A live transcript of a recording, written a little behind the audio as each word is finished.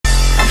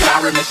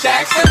sorry, Miss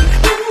Jackson.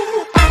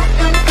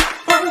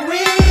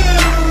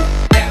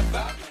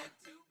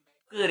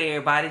 Good,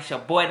 everybody, it's your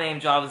boy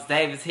named Jarvis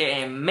Davis here,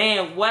 and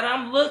man, what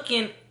I'm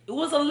looking, it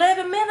was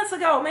 11 minutes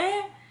ago,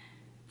 man.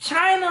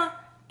 China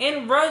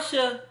and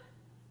Russia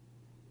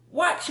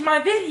watch my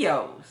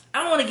videos.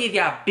 I want to give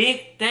y'all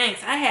big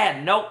thanks. I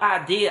had no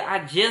idea.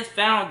 I just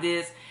found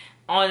this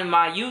on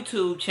my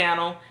YouTube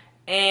channel,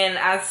 and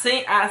I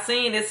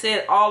seen it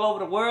said all over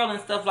the world and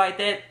stuff like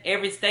that,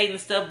 every state and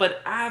stuff,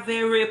 but I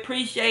very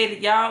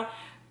appreciate y'all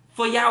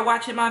for y'all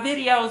watching my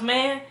videos,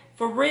 man.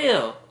 For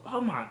real.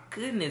 Oh my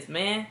goodness,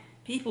 man.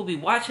 People be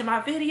watching my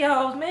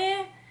videos,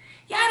 man.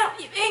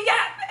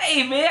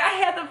 Hey, man, I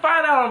had to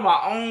find out on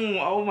my own.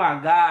 Oh my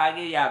God, I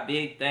give y'all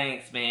big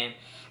thanks, man,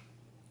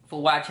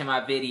 for watching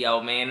my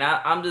video, man.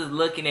 I'm just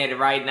looking at it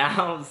right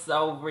now. I'm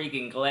so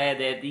freaking glad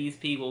that these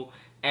people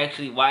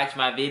actually watch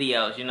my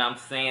videos, you know what I'm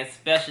saying?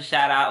 Special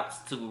shout outs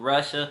to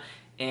Russia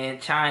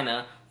and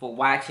China for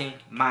watching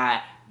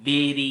my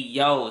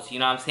videos, you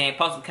know what I'm saying?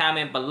 Post a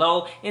comment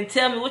below and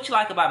tell me what you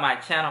like about my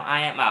channel.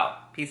 I am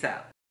out. Peace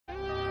out.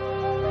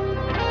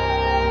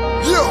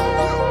 Yeah.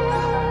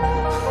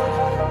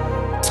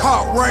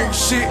 Top rank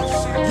shit,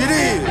 you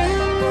did.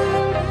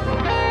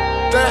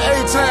 That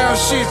A-Town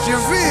shit, you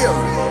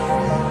feel?